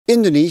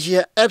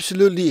Indonesia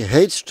absolutely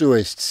hates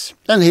tourists,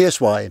 and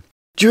here's why.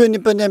 During the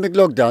pandemic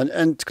lockdown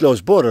and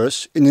closed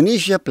borders,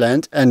 Indonesia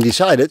planned and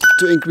decided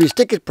to increase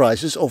ticket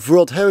prices of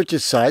World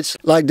Heritage sites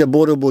like the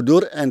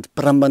Borobudur and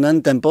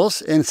Prambanan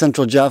temples in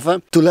Central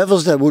Java to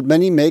levels that would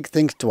many make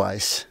think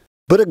twice.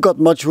 But it got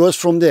much worse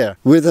from there,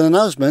 with an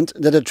announcement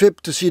that a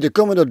trip to see the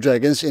Komodo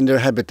dragons in their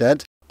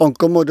habitat on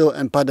Komodo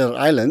and Padar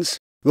islands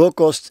will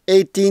cost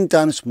 18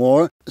 times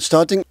more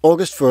starting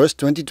August 1st,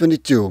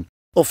 2022.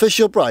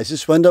 Official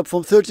prices went up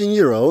from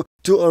 €13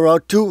 to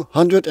around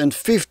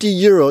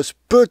 €250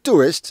 per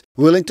tourist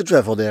willing to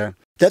travel there.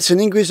 That's an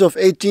increase of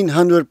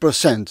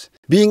 1800%,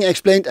 being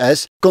explained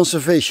as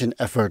conservation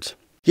effort.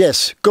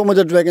 Yes,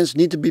 Komodo dragons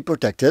need to be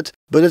protected,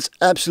 but it's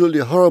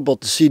absolutely horrible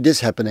to see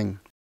this happening.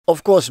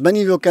 Of course,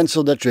 many will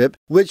cancel their trip,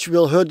 which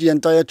will hurt the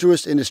entire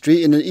tourist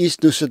industry in the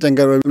East Nusa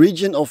Tenggara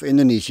region of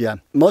Indonesia,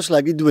 most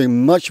likely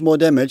doing much more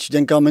damage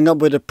than coming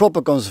up with a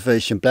proper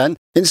conservation plan,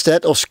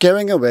 instead of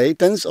scaring away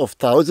tens of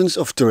thousands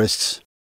of tourists.